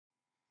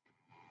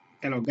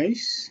Hello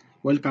guys,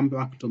 welcome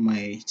back to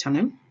my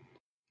channel.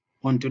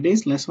 On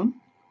today's lesson,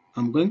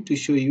 I'm going to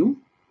show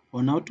you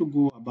on how to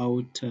go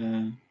about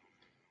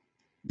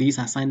this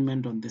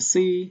assignment on the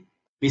C,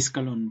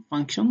 basically on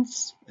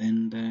functions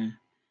and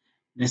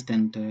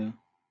nested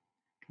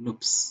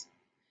loops.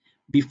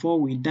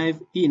 Before we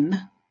dive in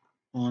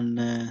on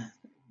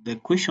the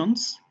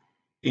questions,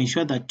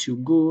 ensure that you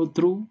go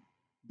through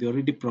the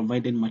already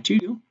provided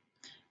material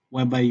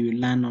whereby you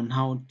learn on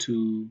how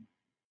to.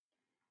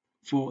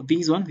 For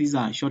these are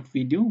a short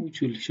video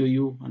which will show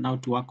you on how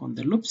to work on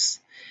the loops.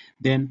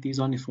 Then this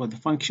one is for the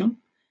function.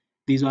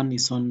 This one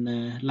is on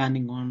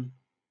learning on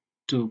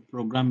to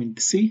program in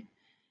C.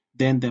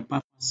 Then the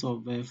purpose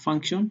of a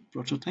function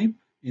prototype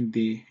in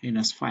the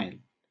NS file.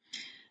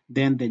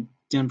 Then the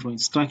general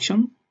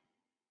instruction.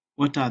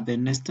 What are the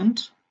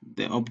nested?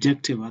 The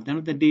objective. At the end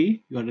of the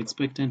day, you are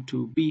expected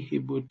to be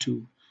able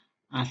to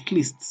at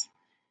least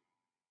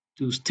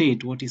to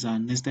state what is our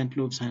nested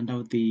loops and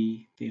how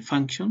the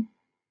function.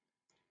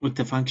 What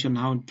the function,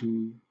 how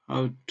to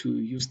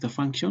use the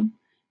function,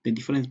 the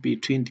difference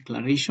between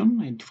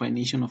declaration and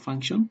definition of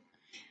function,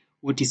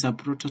 what is a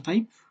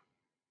prototype,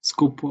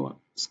 scope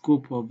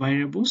of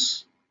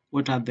variables,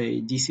 what are the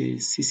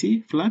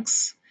GCC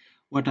flags,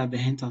 what are the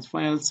headers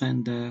files,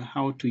 and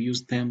how to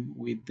use them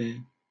with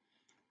the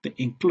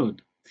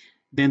include.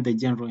 Then the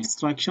general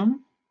instruction,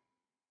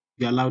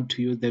 you're allowed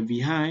to use the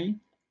VI,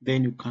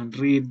 then you can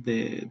read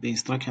the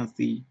instructions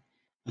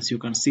as you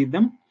can see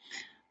them.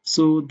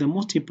 So the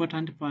most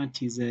important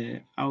part is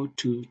how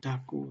to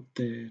tackle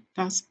the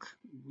task,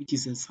 which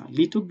is a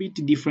little bit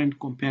different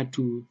compared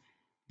to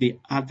the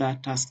other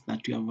tasks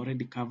that you have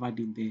already covered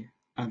in the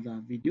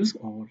other videos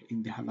or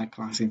in the other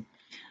classes.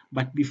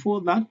 But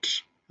before that,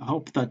 I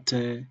hope that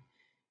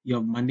you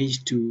have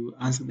managed to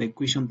answer the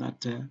question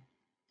that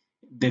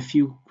the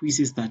few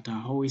quizzes that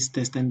are always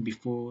tested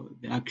before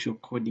the actual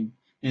coding.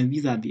 And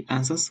these are the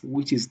answers,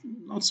 which is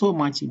not so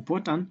much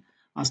important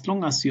as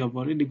long as you have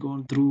already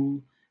gone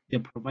through the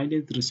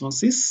provided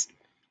resources.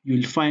 You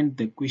will find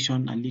the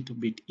question a little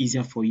bit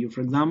easier for you.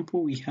 For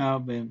example, we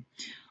have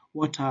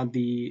what are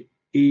the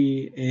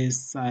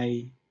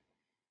ASI2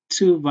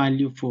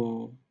 value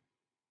for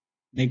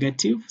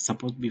negative,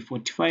 supposed to be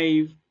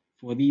 45.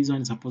 For this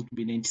one, it's supposed to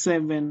be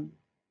 97.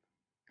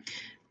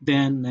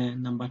 Then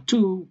number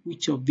 2,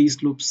 which of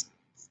these loops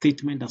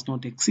statement does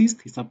not exist?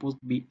 It's supposed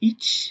to be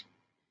each,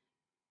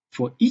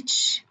 for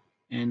each,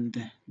 and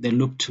the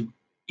loop 2.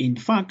 In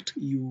fact,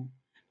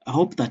 I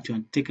hope that you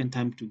have taken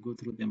time to go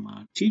through the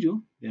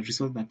material, the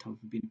resource that have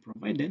been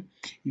provided.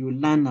 You will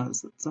learn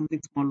something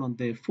small on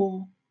the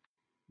for,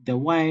 the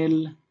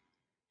while,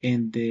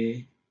 and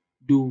the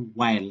do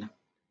while.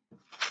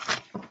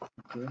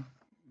 Okay,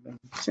 let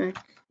me check.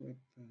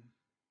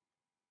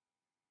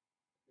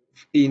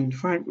 In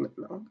fact,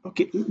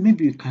 okay,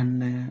 maybe you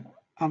can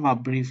have a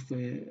brief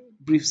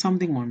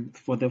something on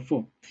for the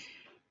for.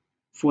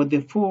 For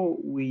the for,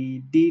 we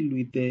deal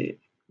with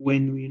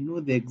when we know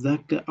the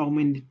exact how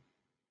many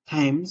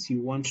times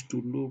you want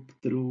to loop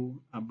through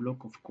a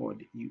block of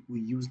code, we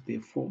use the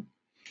for.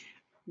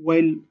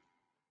 While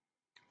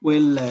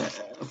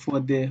for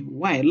the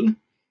while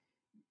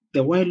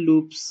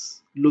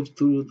loops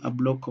through a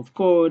block of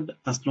code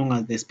as long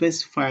as the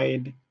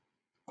specified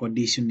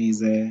condition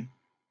is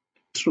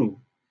true.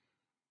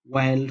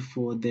 While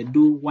for the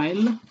do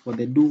while,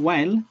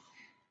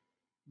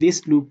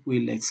 this loop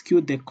will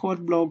execute the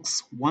code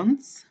blocks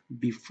once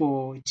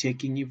before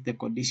checking if the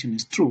condition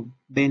is true.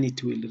 Then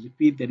it will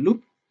repeat the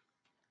loop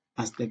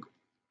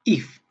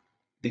if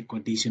the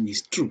condition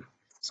is true.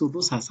 So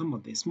those are some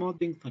of the small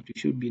things that you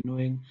should be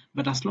knowing.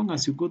 But as long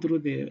as you go through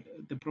the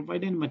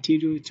provided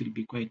material, it will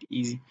be quite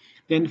easy.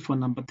 Then for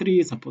number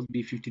 3, it's supposed to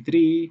be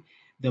 53.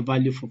 The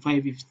value for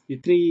 5 is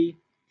 53.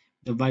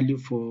 The value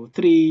for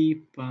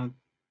 3,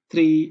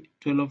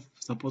 12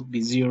 supposed to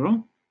be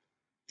 0.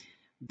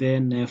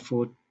 Then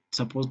for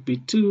supposed to be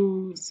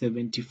 2,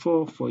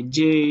 74. For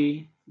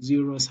J,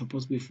 0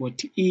 supposed to be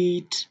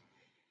 48.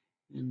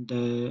 And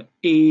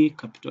A,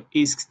 capital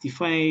A,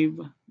 65.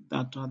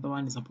 That other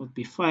one is supposed to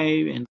be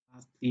 5. And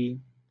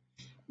lastly,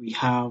 we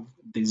have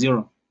the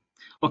 0.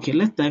 Okay,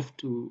 let's dive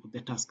to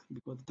the task,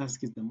 because the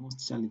task is the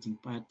most challenging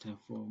part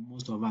for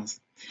most of us.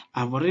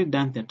 I've already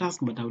done the task,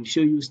 but I will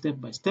show you step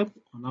by step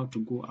on how to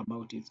go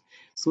about it.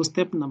 So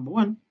step number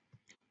 1,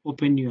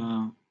 open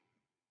your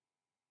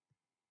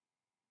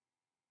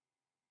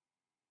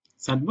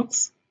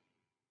sandbox.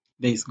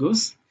 There it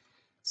goes.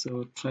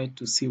 So try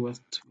to see what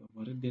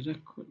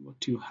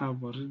you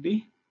have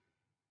already.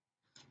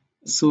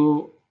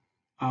 So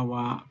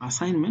our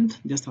assignment,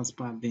 just as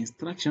per the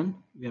instruction,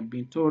 we have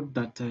been told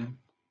that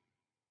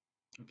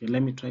okay,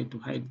 let me try to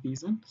hide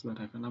this one so that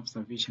I can have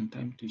sufficient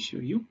time to show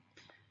you.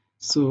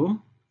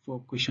 So for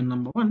question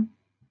number 1,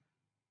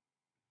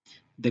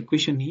 the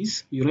question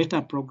is, you write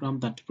a program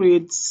that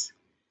reads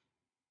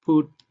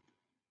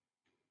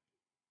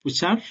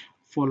pushar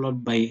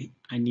followed by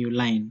a new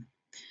line.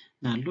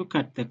 Now look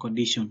at the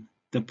condition.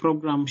 The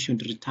program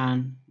should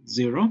return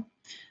 0.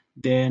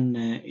 Then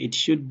it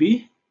should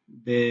be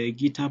the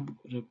GitHub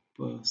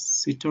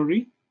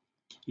repository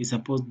is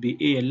supposed to be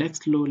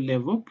ALX low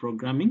level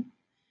programming.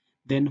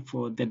 Then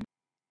for the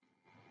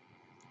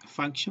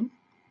function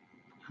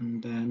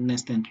and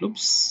nested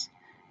loops,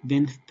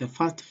 then the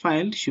first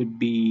file should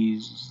be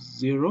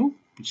 0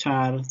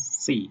 char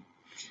c.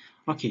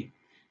 Okay,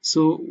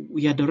 so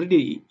we had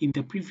already in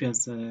the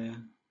previous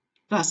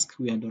task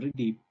we had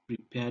already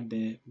prepared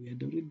we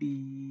had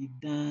already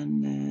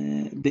done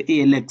the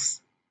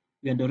ALX.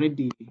 We had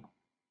already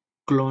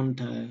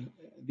cloned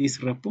this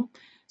repo.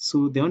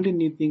 So the only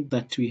new thing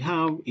that we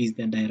have is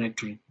the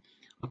directory.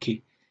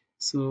 Okay,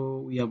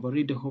 so we have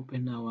already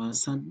opened our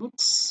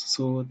sandbox.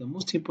 So the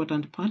most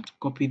important part,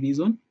 copy this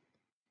one,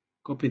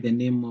 copy the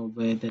name of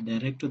the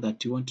directory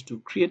that you want to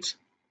create.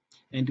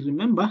 And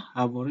remember,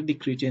 I've already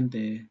created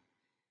the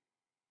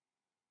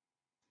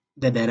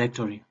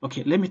directory.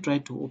 Okay, let me try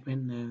to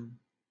open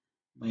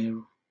my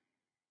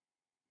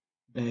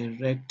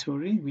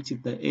directory, which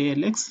is the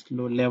ALX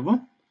low level.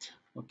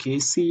 Okay,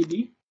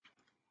 CD.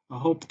 I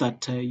hope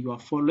that you are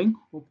following.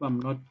 Hope I'm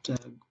not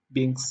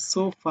being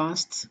so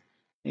fast,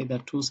 either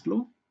too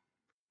slow.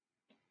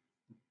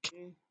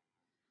 Okay,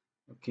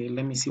 okay,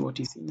 let me see what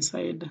is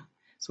inside.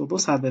 So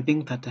those are the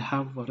things that I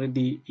have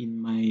already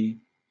in my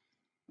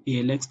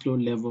ALX low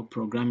level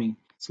programming.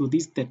 So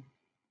this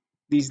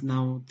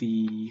now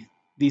this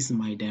is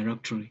my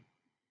directory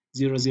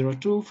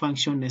 002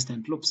 function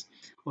nested loops.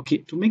 Okay,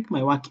 to make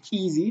my work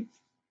easy,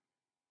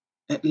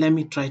 let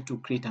me try to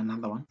create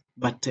another one,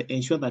 but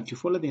ensure that you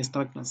follow the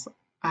instructions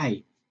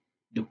I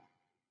do.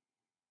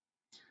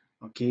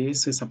 Okay,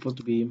 so it's supposed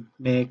to be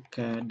make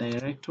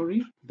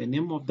directory. The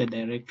name of the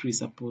directory is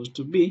supposed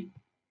to be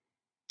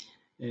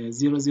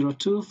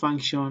 002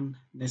 function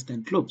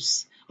nested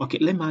loops. Okay,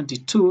 let me add the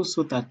two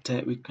so that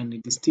we can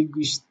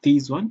distinguish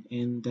this one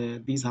and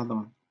this other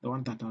one, the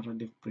one that I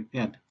already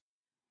prepared.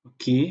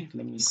 Okay,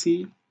 let me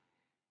see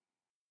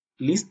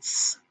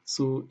lists.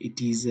 So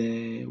it is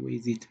where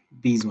is it?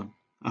 This one.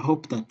 I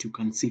hope that you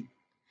can see.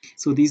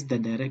 So this is the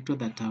directory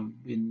that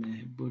I've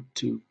been able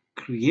to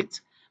create,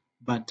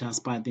 but as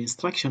per the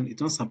instruction,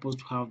 it's not supposed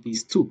to have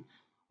these two.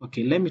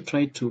 Okay, let me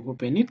try to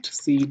open it.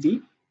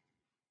 CD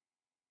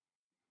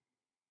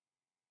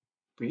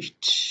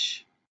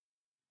paste,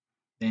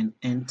 then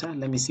enter.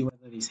 Let me see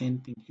whether there's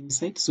anything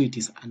inside. So it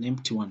is an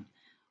empty one.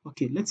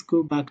 Okay, let's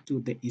go back to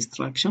the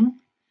instruction.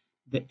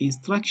 The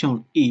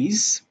instruction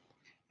is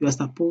you are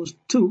supposed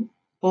to,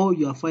 or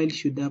your file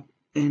should have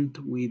end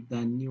with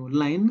a new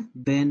line.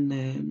 Then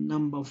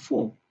number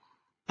 4,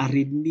 a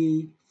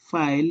readme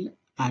file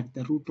at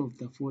the root of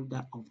the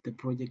folder of the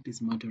project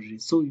is mandatory.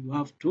 So you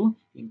have to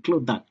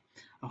include that.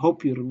 I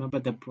hope you remember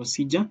the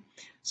procedure.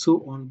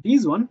 So on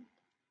this one,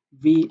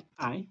 vi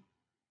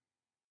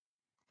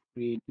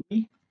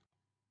readme.md.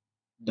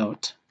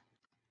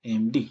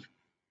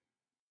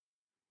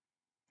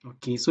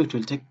 Okay, so it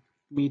will take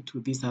me to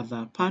this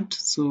other part.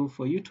 So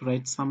for you to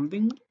write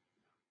something,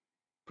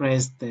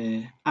 press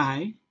the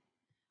I.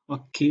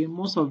 Okay,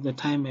 most of the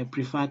time I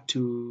prefer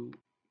to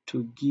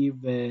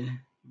give my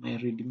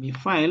readme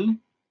file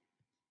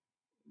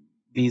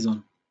this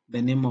one,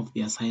 the name of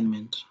the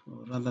assignment,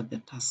 or rather the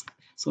task.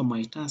 So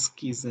my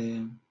task is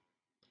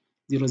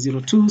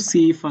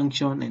 002c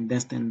function and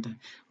destined.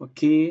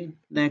 Okay,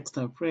 next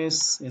I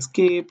press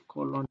escape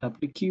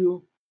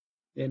 :wq,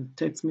 then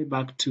takes me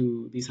back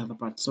to this other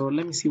part. So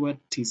let me see what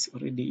is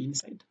already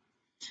inside.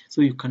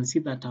 So you can see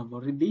that I've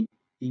already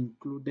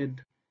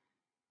included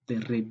the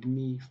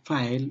readme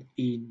file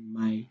in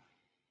my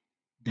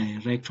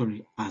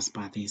directory as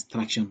per the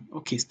instruction.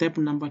 Okay, step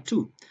number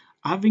 2.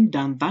 Having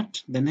done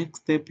that, the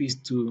next step is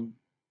to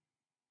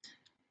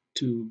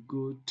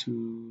go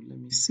to, let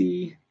me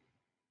see.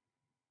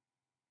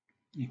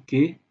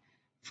 Okay,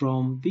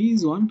 from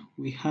this one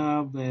we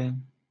have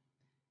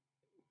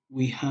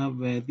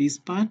this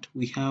part,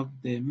 we have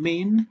the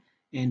main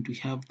and we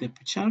have the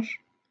picture.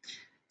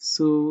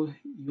 So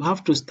you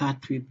have to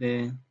start with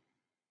the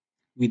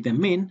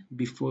main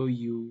before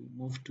you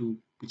move to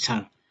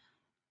picture.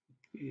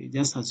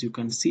 Just as you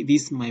can see,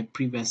 this is my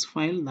previous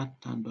file that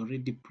I'd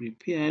already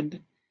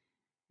prepared.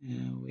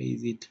 Where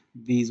is it?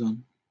 This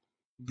one,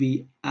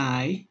 vi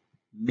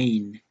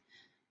main.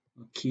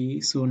 Okay,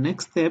 so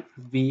next step,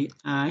 vi,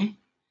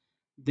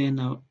 then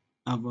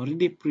I've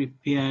already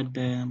prepared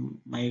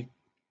my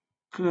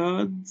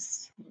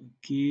codes.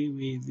 Okay,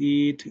 where is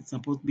it? It's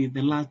supposed to be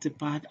the last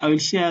part. I will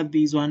share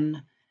this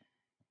one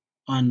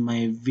on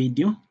my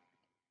video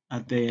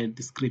at the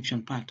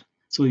description part,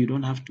 so you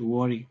don't have to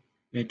worry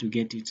where to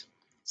get it.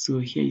 So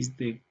here is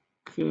the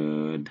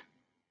code.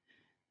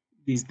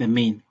 This is the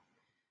main.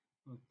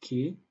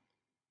 Okay,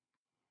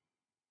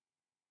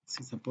 this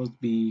is supposed to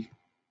be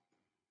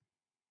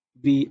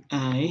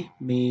vi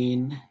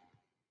main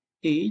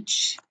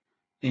h,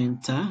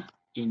 enter,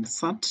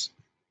 insert.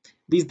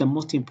 This is the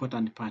most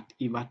important part.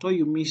 If at all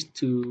you miss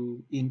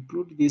to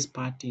include this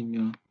part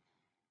in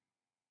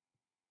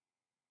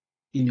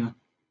your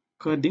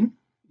coding,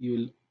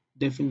 you'll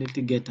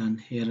definitely get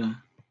an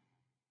error.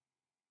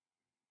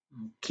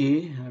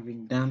 Okay,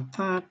 having done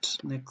that,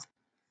 next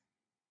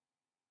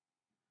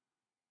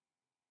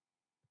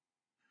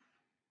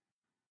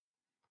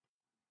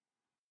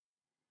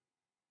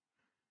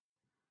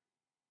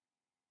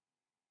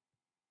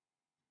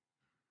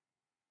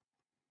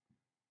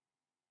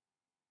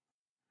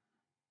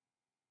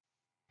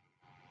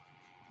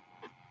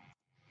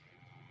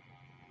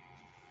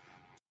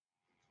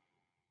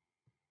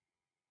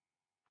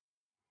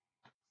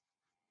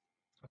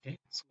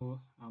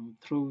So I'm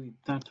through with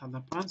that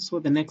other part. So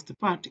the next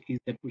part is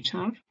the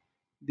push-up.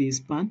 This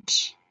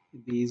part,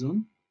 this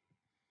one.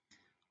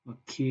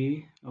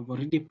 Okay, I've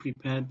already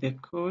prepared the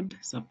code.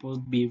 Suppose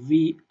be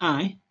vi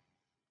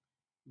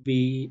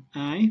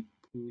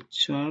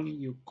push-up.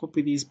 You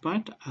copy this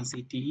part as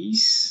it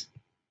is.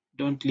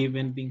 Don't leave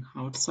anything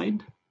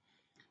outside.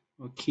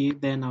 Okay,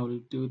 then I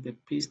will do the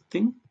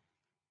pasting.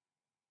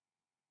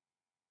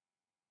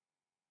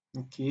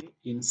 Okay,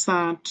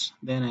 insert,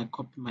 then I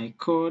copy my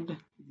code.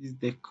 This is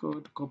the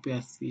code, copy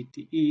as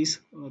it is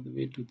all the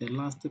way to the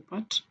last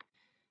part.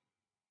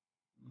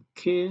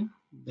 Okay,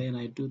 then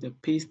I do the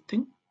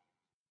pasting.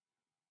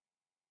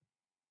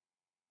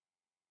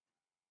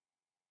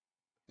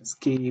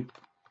 Escape.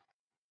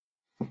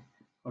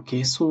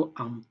 Okay, so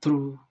I'm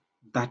through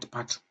that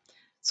part.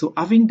 So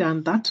having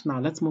done that, now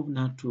let's move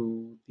now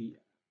to the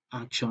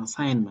actual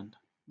assignment.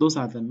 Those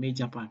are the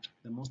major part,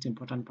 the most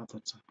important part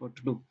that you're supposed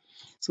to do.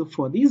 So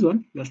for this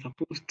one, you're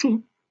supposed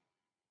to,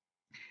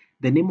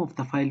 the name of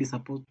the file is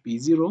supposed to be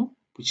 0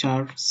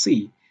 puchar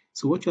C.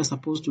 So what you're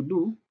supposed to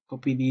do,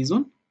 copy this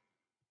one,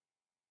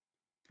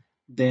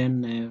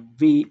 then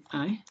vi,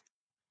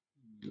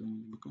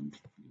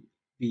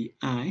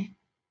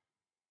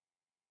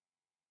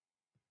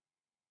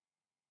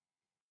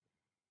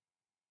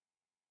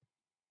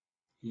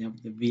 you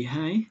have the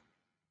vi,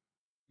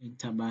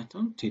 enter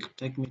button to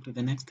take me to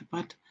the next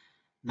part.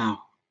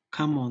 Now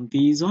come on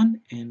this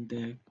one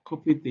and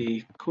copy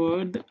the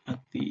code at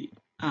the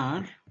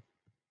R.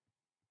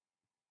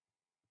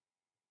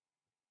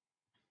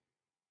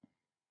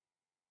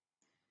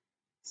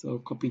 So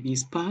copy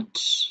this part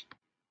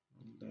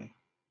and,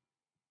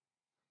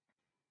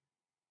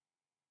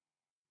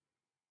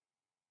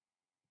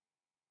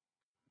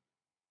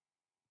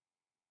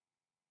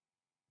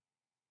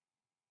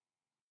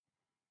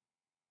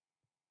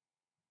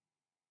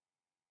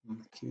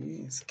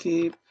 okay,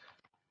 escape.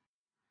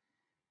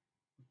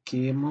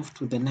 Okay, move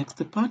to the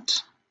next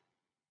part.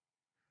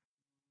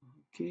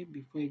 Okay,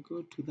 before I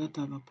go to that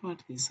other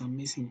part, there's a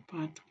missing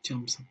part which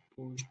I'm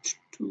supposed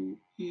to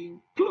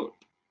include.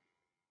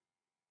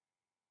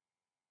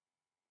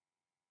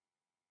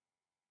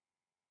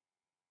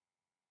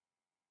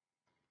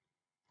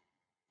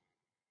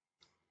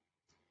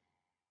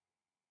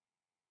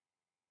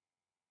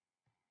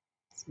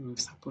 So we're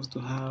supposed to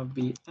have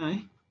vi,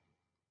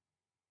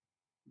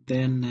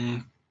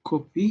 then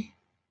copy,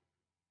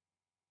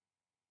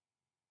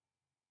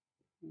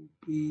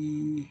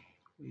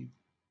 wait.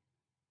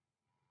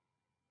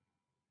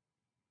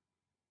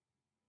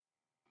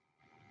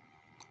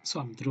 So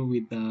I'm through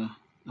with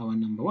our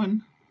number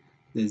one,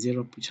 the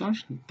 0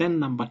 puchar. Then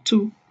number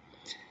 2,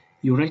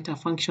 you write a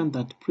function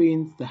that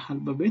prints the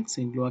alphabets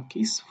in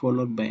lowercase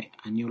followed by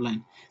a new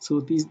line.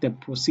 So this is the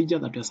procedure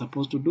that you're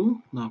supposed to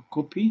do. Now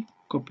copy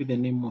the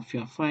name of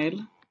your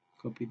file,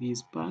 copy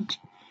this part.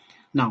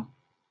 Now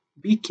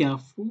be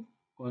careful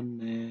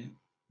on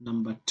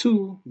number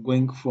 2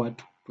 going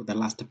forward to the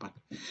last part.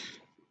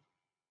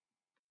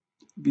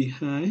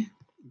 Behind,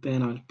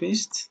 then I'll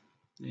paste,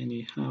 then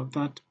you have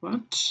that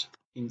part,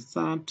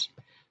 insert,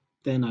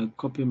 then I'll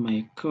copy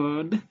my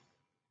code.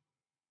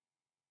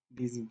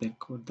 This is the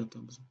code that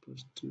I'm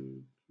supposed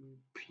to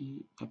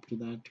copy up to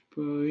that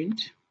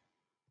point.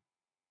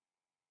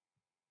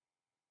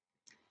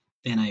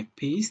 Then I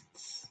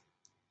paste,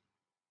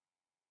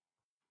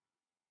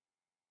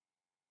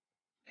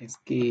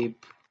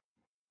 escape,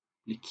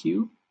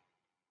 Q.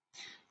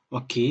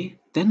 Okay,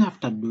 then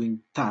after doing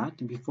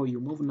that, before you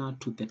move now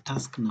to the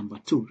task number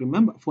 2,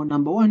 remember for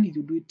number 1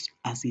 you do it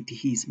as it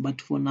is,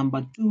 but for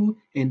number 2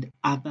 and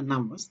other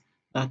numbers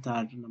that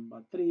are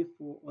number 3,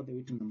 4, all the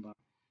way to number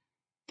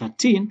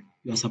 13,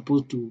 you are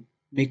supposed to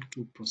make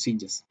 2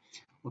 procedures.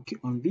 Okay,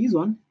 on this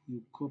one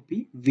you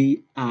copy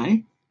vi,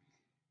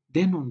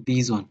 then on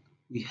this one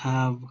we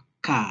have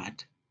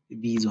card,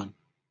 this one.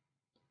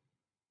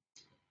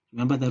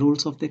 Remember the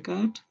rules of the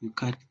card? You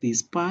cut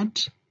this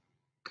part,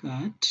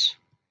 cut,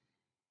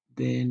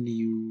 then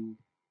you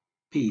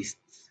paste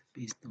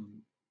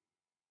on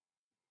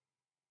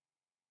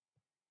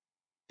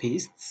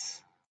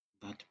paste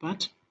that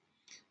part.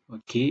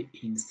 Okay,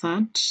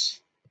 insert.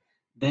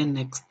 Then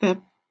next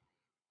step,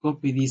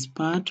 copy this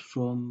part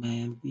from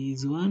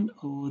this one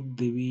all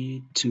the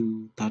way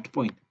to that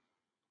point.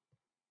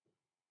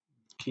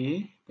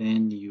 Okay,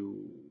 then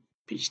you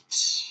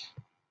paste.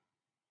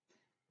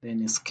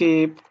 Then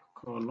escape,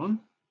 colon,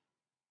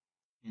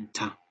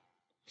 enter.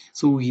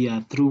 So we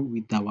are through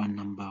with our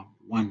number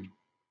 1.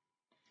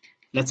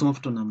 Let's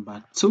move to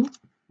number 2,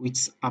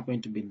 which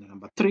happen to be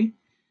number 3.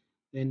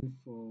 Then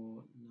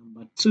for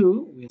number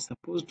 2, we are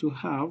supposed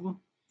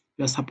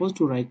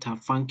to write a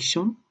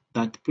function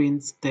that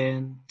prints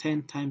 10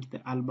 times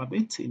the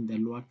alphabet in the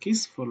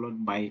lowercase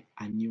followed by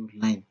a new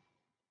line.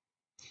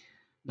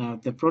 Now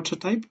the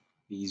prototype,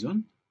 this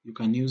one, you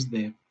can use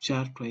the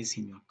char twice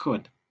in your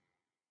code.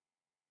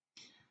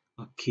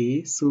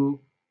 Okay,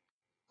 so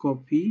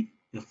copy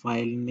the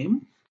file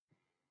name.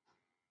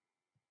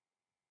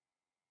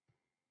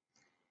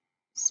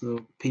 So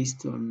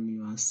paste on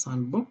your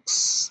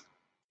sandbox,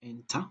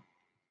 enter.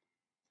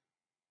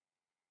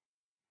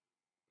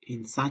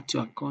 insert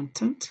your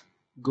content,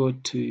 go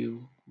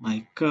to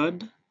my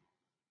code,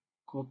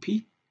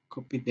 copy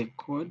the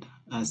code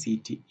as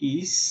it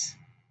is.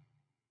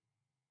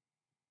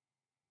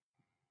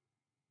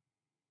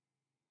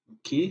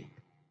 Okay,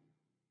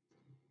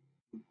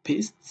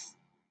 paste,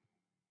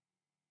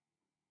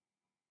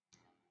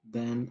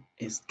 then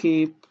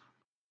escape,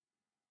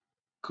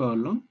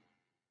 colon,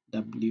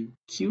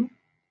 WQ,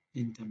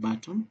 enter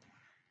button.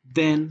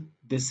 Then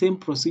the same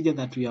procedure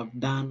that we have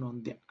done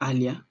on the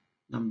earlier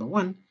number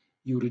 1,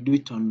 you redo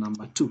it on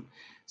number 2.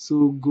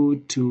 So go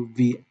to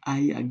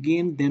VI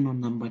again, then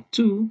on number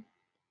 2,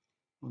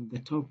 on the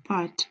top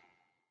part,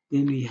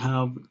 then we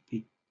have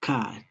the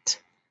cut.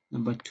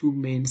 Number 2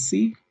 main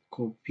C,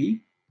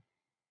 copy,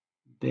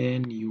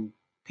 then you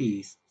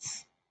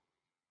paste.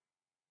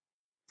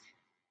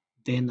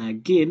 Then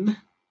again,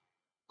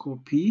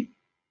 copy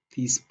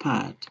this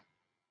part.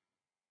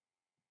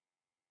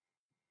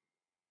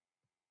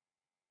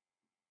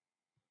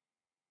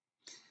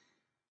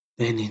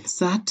 Then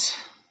insert,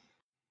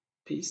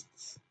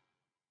 paste,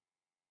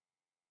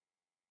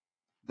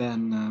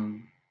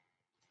 then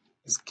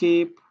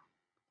escape,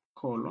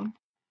 colon,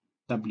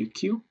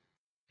 WQ,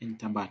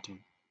 enter button.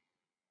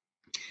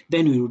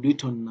 Then we will do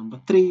it on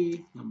number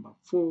 3, number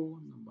 4,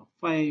 number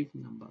 5,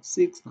 number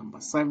 6,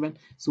 number 7.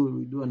 So we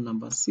will do on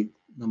number 6,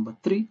 number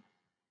 3,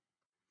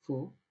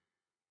 4,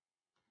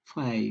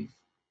 5,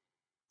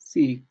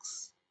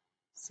 6,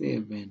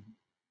 7,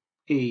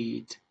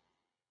 8,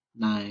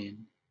 9,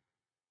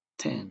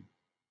 10,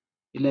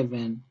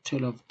 11,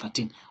 12,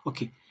 13.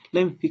 Okay,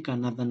 let me pick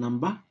another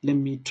number. Let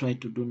me try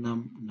to do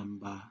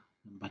number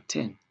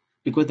 10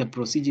 because the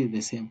procedure is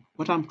the same.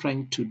 What I'm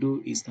trying to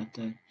do is that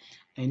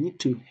I need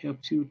to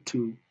help you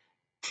to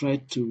try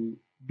to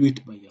do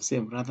it by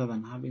yourself rather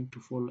than having to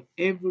follow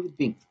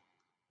everything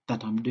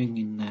that I'm doing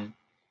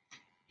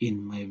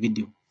in my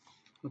video.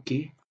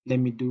 Okay, let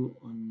me do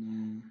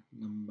on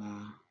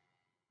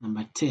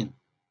number 10.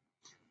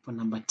 For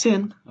number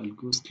 10, I'll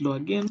go slow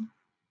again,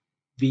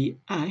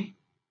 VI,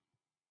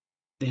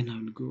 then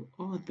I'll go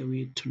all the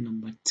way to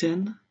number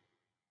 10.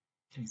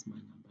 Here's my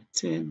number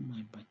 10. My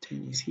number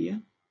 10 is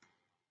here.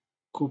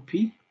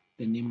 Copy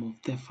the name of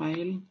the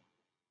file,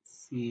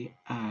 say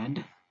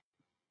add,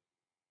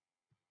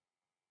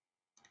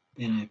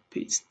 then I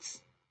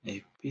paste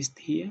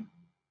here,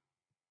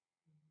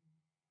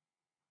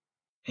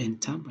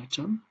 enter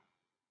button,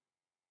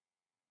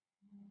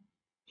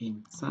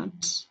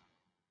 insert,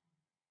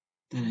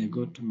 then I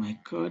go to my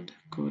code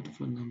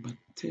for number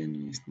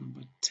 10 is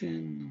number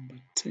 10,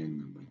 number 10,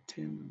 number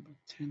 10, number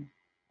 10.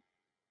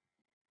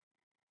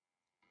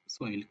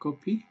 So I'll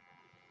copy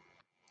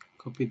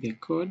the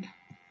code,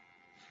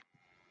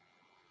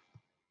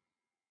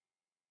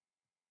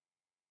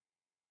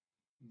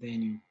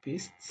 then you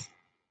paste,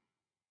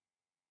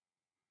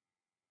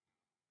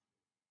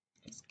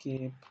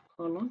 escape,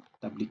 colon,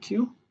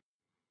 WQ,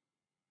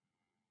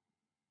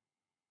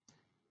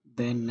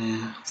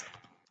 then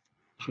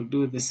to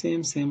do the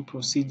same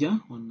procedure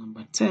on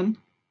number 10,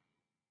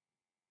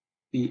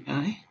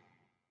 VI,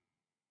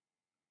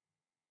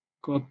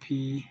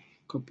 copy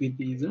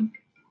these one,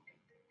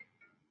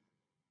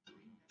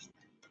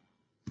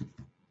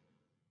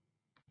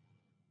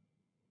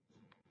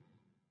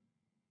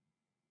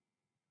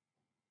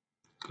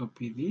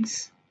 copy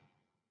this,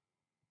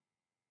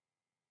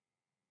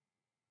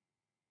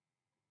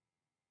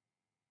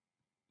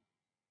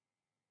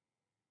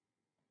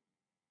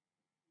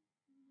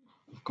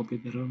 copy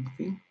the wrong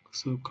thing,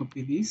 so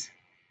copy this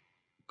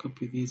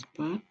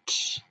part,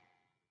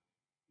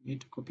 you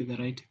need to copy the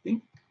right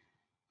thing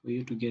for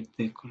you to get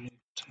the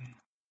correct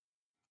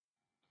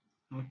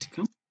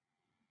outcome.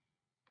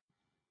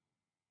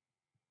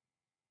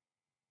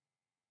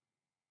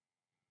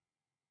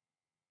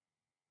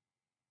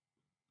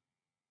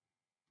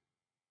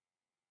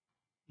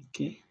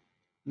 Okay,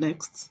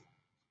 next,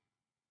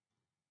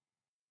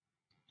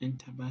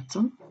 enter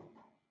button,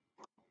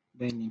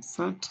 then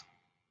insert,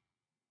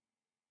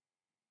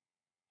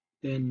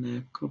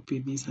 then copy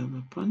this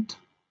other part,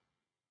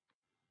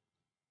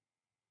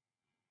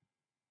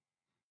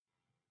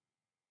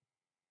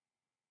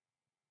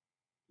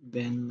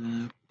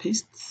 then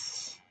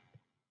paste,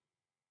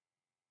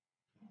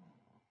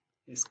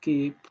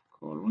 escape,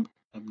 colon,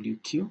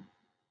 WQ.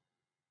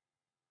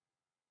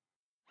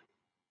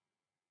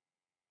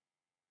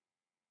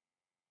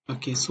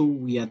 Okay, so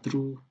we are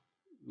through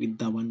with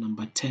the one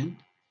number 10.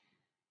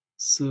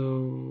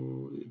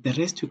 So the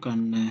rest you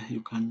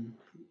can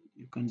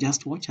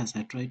just watch as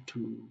I try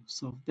to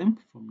solve them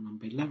from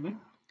number 11.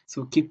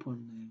 So keep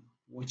on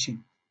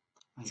watching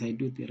as I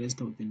do the rest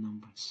of the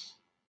numbers.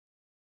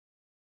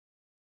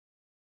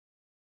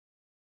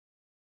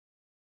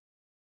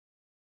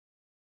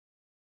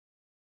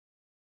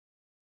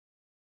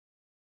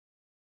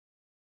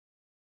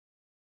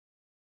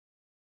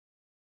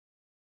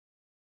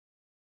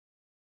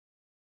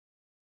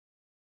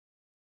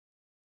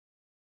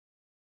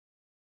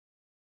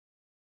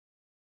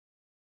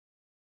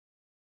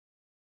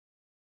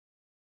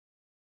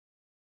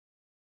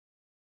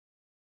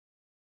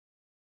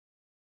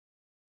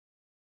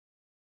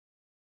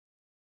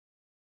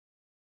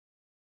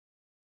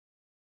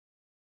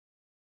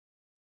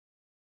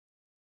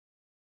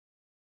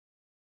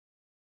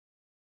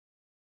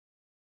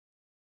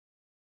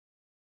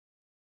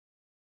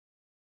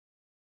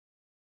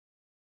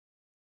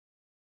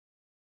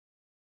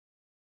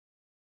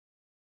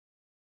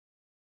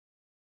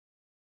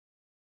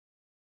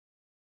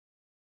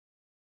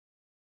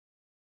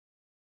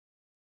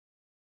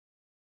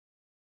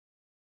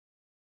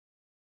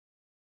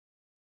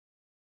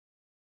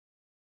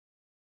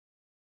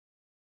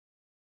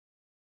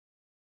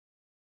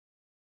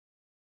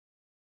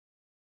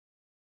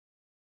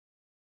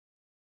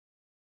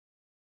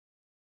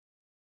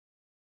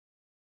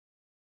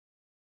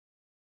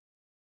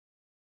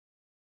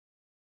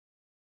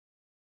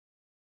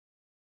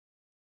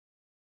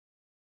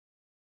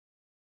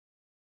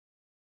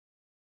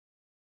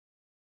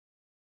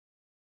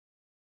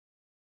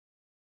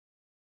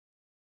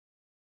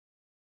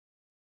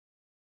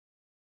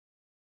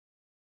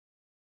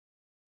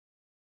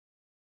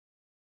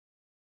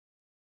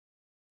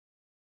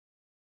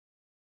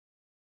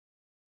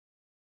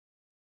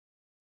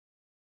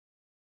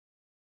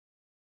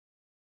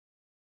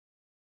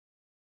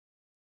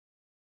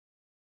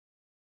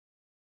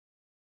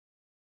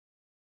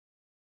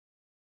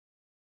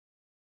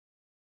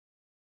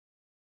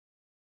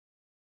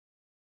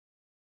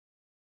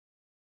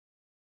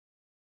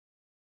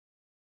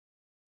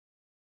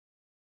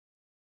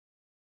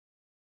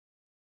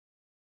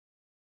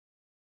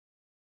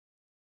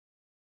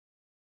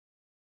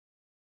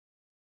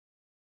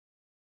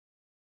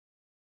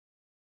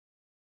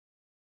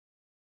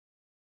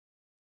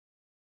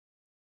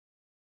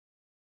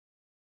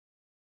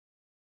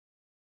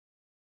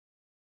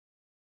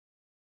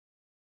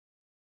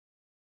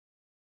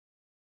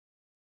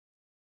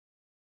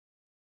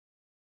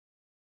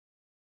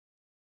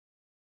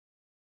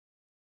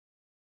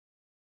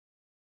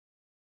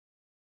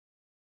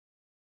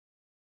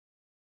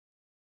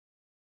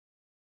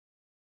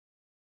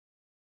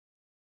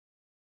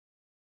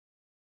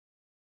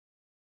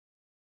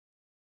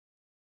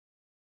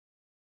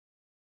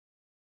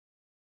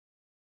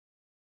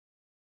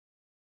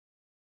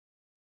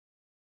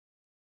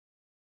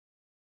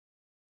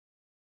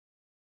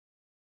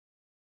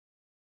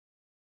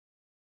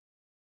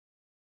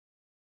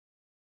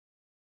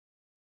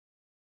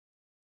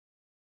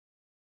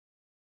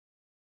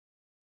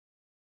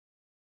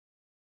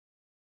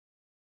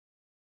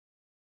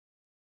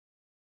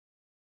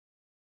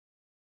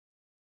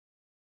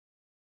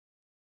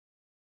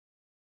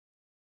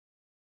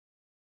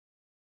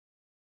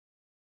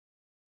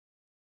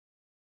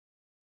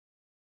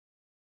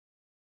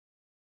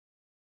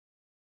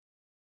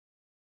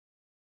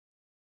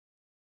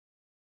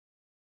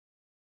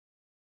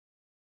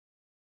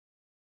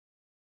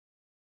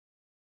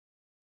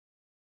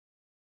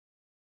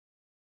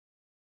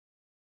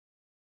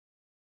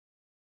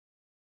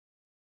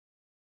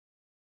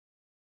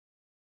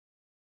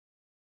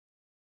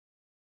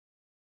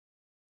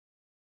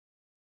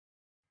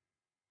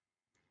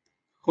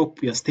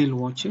 Hope you're still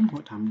watching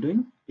what I'm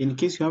doing. In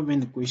case you have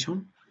any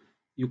question,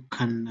 you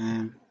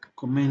can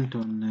comment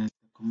on the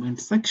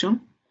comment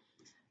section.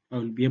 I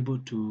will be able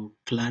to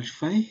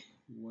clarify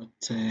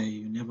what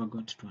you never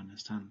got to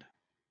understand.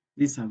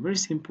 These are very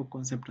simple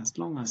concepts as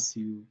long as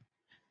you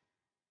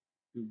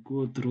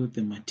go through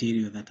the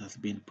material that has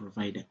been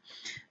provided.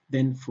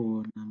 Then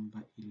for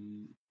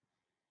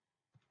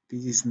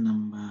this is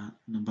number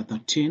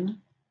 13.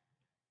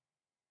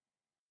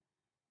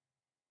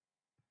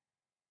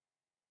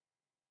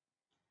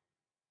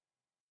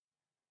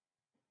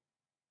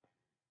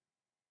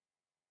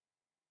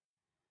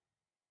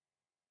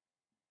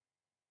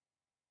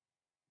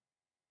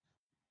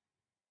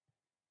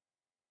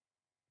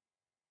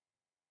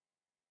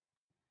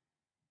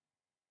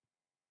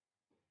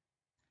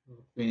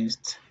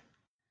 Paste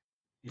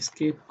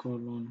escape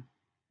colon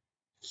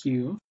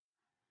Q.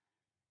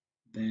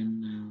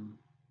 Then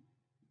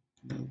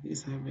does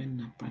this have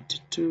a part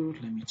 2?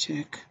 Let me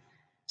check.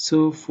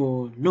 So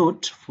for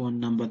note for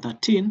number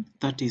 13,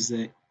 that is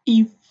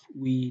if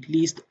we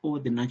list all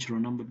the natural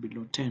number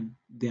below 10,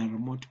 there are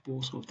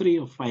multiples of 3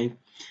 or 5.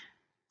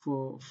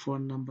 For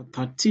number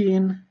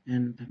 13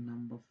 and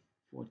number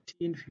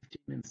 14, 15,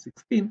 and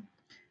 16,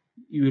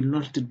 you will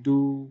not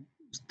do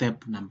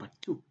step number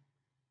 2.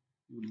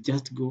 You will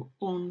just go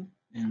on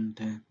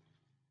and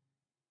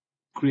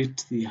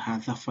create the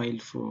other file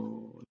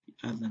for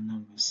the other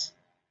numbers.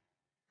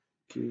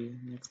 Okay,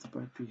 next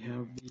part we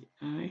have the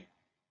I.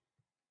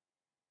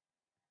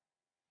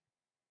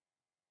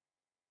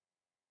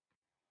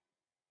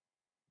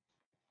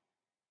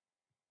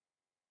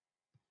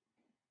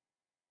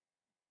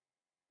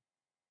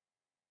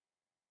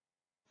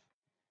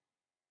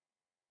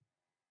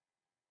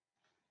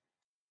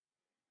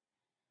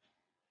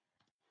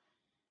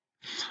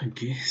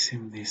 Okay,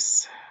 same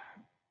this.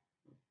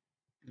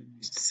 Let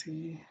me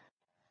see.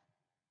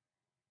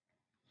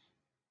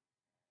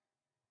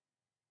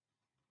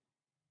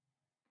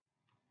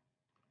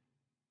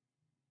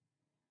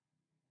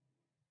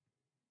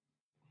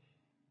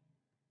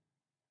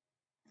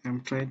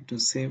 I'm trying to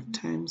save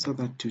time so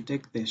that you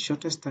take the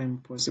shortest time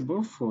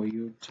possible for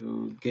you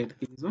to get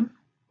this one.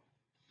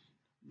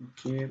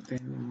 Okay,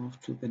 then move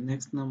to the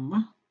next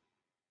number.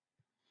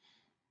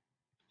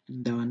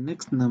 And our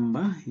next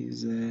number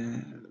is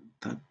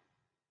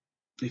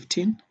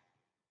 15.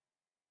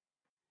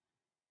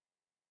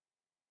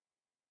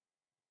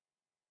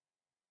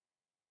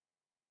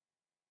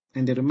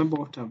 And remember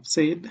what I've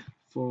said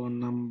for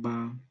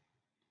number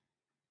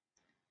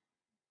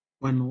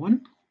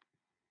 1,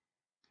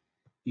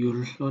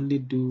 you'll only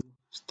do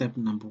step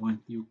number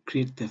 1. You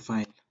create the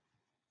file.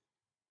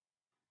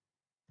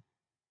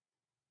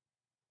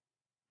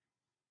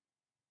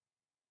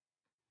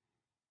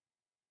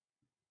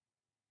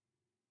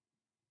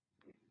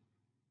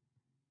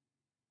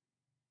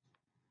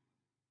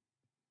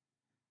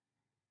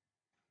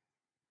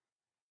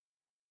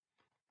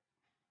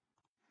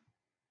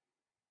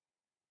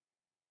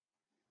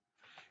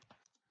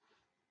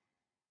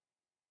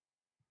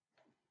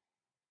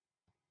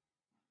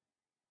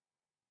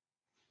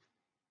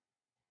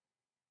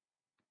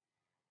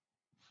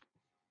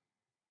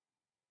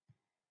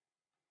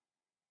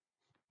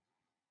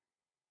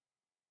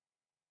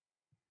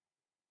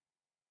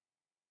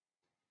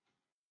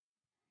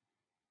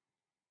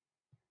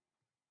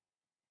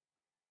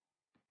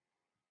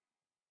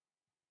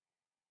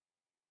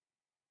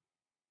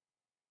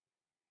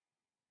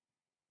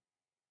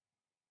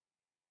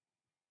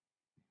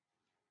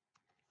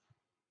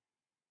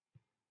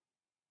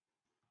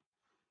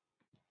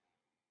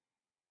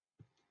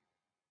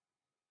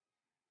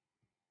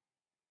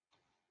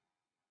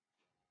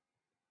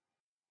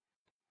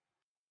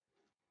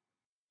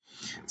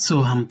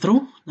 So I'm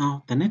through.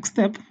 Now the next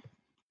step,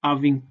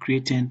 having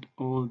created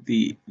all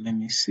the,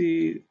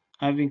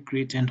 having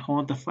created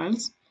all the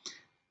files.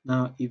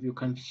 Now if you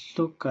can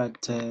look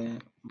at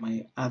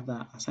my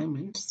other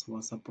assignments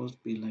was supposed to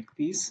be like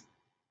this.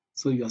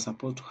 So you are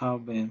supposed to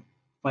have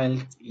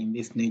files in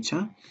this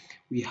nature.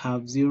 We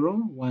have 0,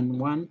 1,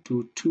 1,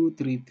 2, 2,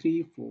 3,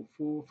 3, 4,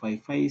 4,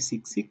 5, 5,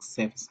 6, 6,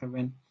 7,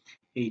 7,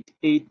 8,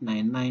 8,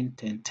 9, 9,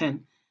 10,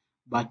 10.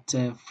 But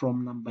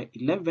from number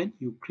 11,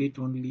 you create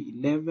only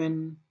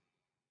 11.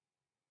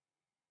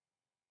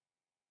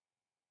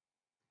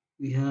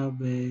 We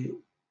have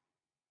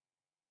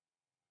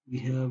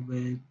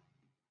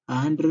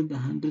 100,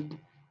 100,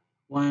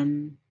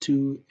 1,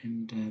 2,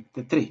 and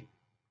the 3.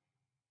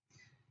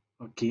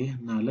 Okay,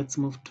 now let's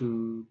move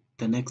to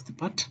the next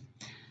part.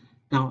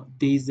 Now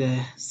there is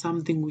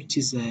something which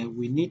is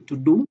we need to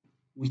do,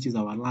 which is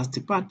our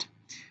last part.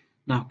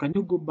 Now can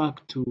you go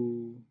back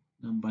to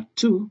number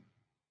 2,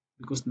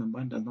 because number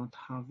 1 does not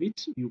have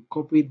it. You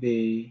copy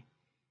the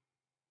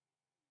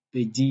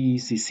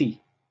GCC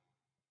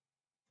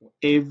for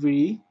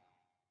every,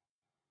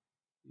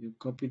 you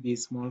copy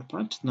this small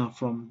part. Now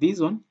from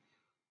this one,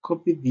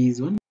 copy this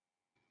one.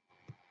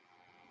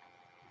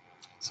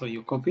 So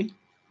you copy.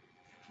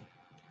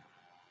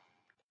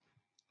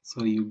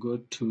 So you go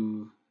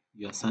to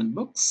your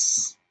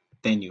sandbox,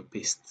 then you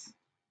paste.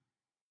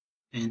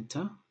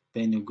 Enter.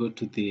 then you go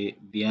to the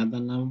other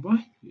number,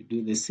 you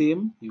do the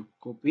same, you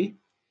copy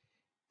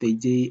the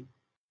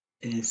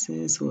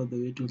JSS all the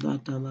way to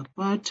that other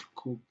part,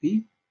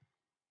 copy,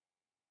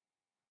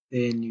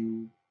 then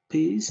you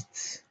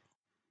paste,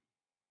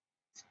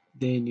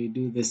 then you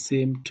do the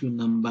same to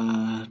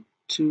number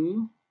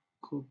 2,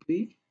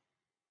 copy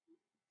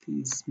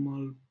this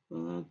small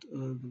part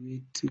all the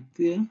way to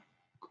there,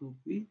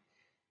 copy,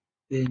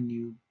 then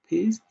you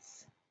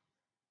paste,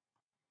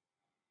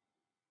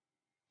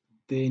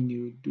 then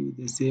you do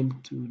the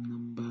same to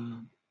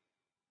number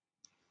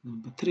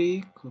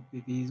 3,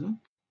 copy this one,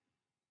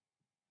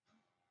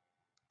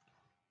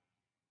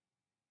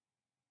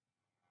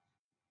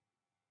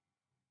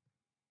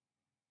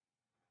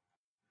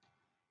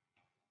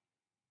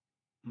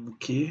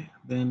 okay,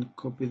 then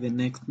copy the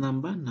next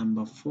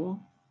number 4.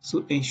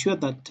 So ensure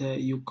that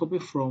you copy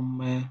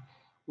from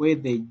where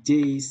the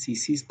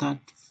JCC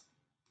starts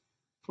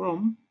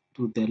from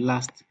to the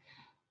last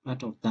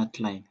part of that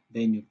line,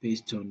 then you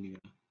paste on your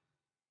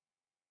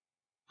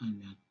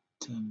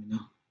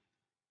terminal.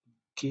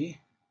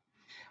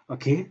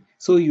 Okay,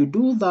 so you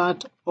do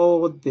that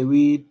all the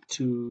way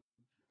to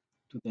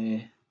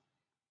the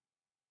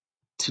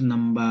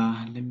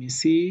number, let me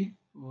see,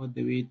 all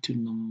the way to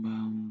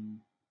number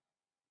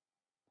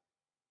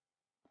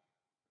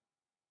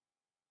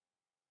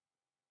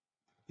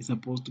it's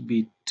supposed to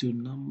be to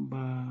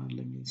number,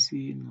 let me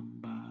see,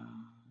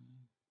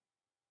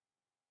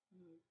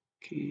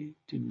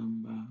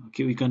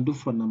 okay, we can do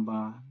for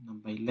number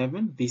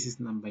 11. This is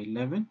number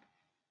 11.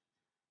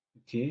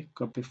 Okay,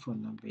 copy for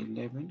number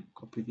 11,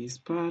 copy this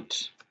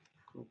part,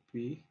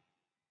 copy,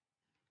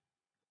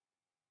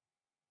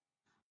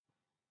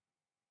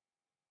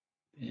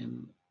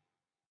 and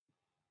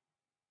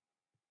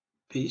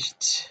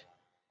paste.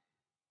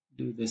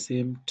 Do the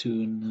same to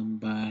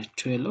number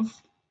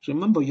 12.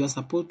 Remember, you're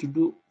supposed to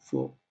do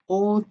for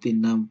all the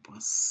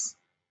numbers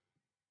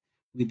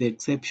with the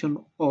exception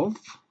of,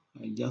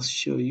 I'll just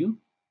show you,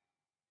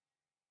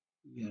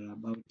 we are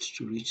about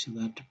to reach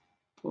that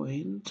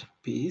point,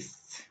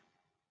 paste.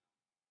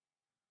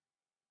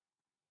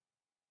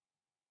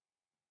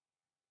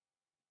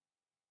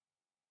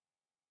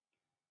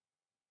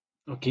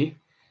 Okay,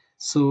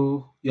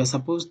 so you're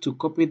supposed to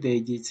copy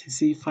the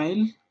GCC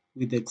file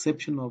with the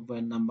exception of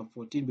number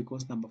 14,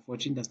 because number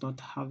 14 does not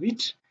have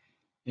it,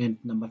 and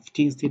number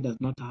 15 still does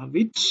not have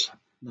it,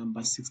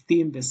 number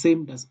 16 the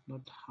same does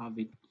not have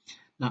it.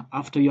 Now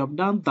after you have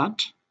done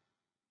that,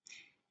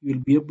 you'll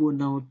be able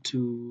now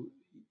to,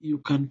 you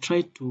can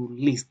try to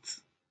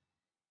list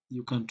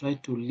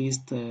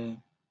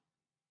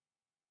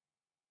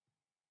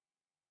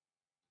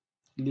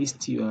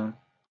list your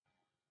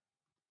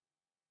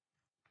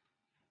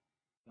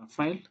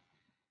file.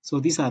 So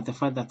these are the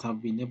files that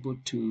I've been able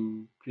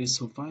to create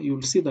so far.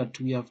 You'll see that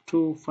we have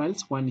two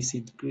files. One is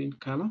in green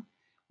color,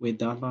 where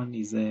the other one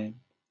is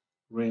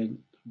red,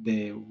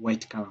 the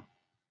white color.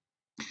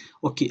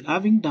 Okay,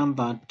 having done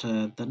that,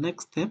 the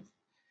next step,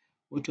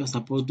 what you're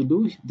supposed to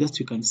do, just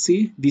you can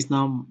see this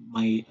now,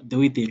 the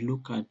way they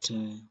look at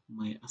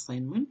my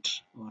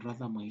assignment, or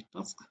rather my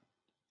task.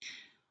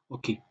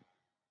 Okay,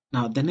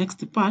 now the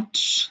next part,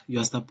 you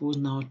are supposed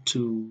now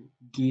to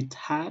git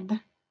add.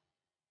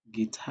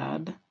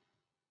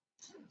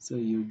 So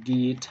you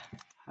git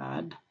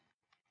add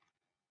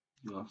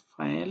your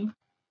file,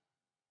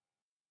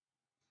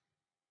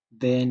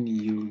 then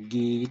you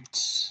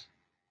git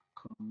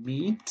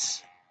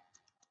commit,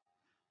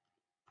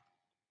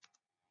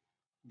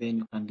 then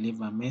you can leave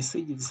a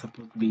message. It's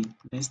supposed to be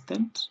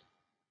nested.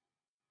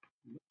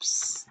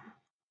 Oops.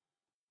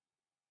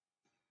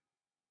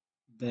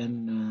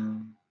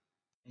 Then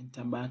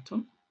enter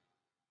button.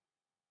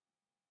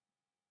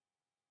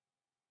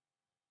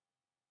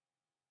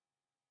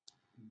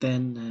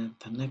 Then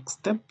the next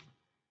step,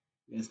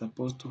 we are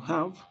supposed to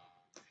have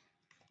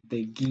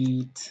the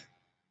git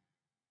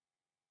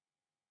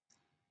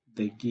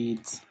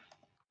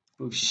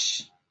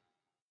push.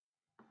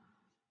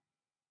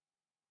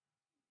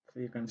 So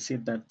you can see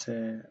that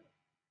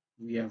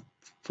we have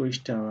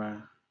pushed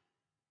our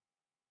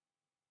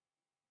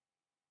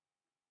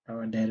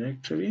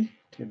directory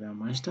to the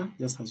master,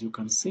 just as you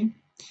can see.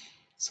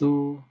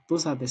 So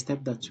those are the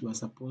steps that you are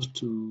supposed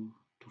to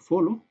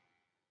follow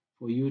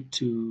for you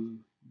to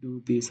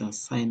do this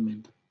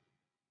assignment.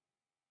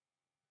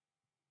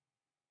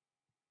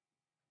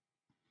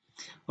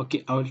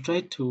 Okay, I will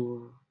try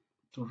to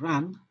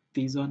run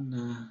this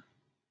on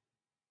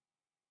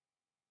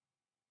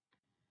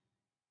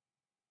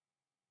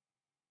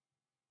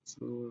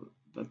so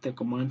that's the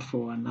command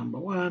for number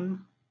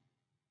 1,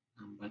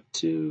 number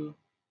 2,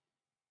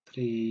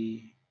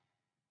 3,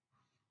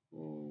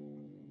 4,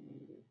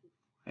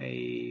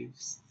 5,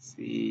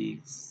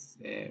 6,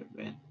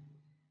 7,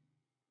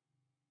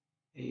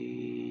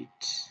 8,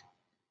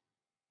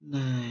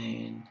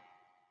 9,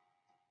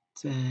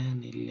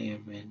 10,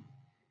 11,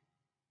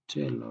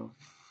 12,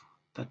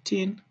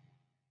 13,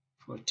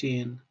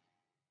 14,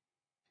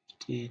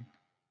 15.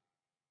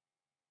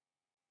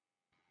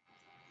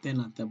 Then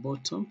at the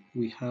bottom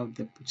we have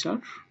the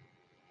picture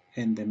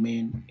and the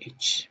main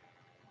H.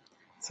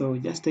 So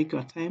just take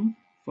your time,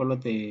 follow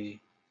the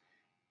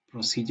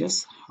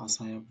procedures as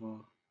I have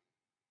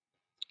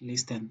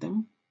listed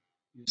them.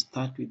 You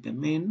start with the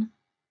main,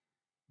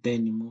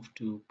 then you move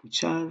to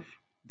puchar,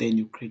 then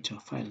you create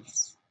your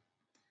files.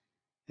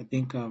 I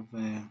think I've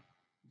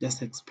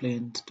just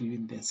explained to you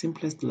in the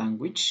simplest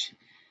language.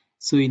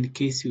 So in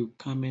case you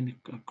come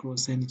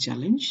across any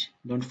challenge,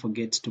 don't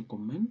forget to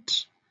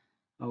comment.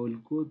 I will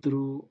go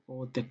through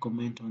all the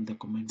comment on the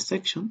comment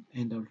section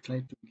and I'll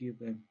try to give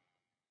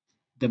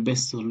the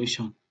best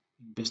solution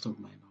based on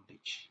my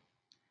knowledge.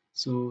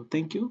 So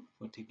thank you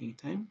for taking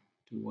time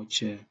to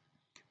watch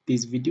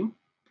this video.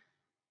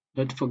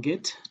 Don't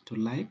forget to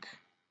like,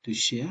 to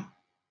share,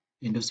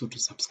 and also to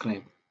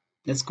subscribe.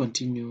 Let's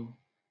continue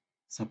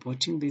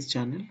supporting this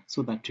channel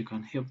so that we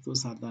can help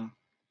those other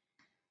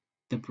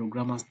the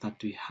programmers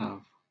that we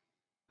have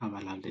a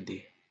lovely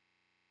day.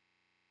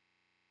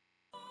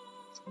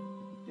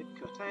 Take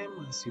your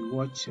time as you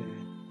watch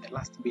the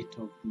last bit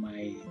of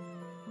my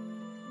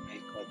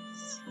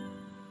course.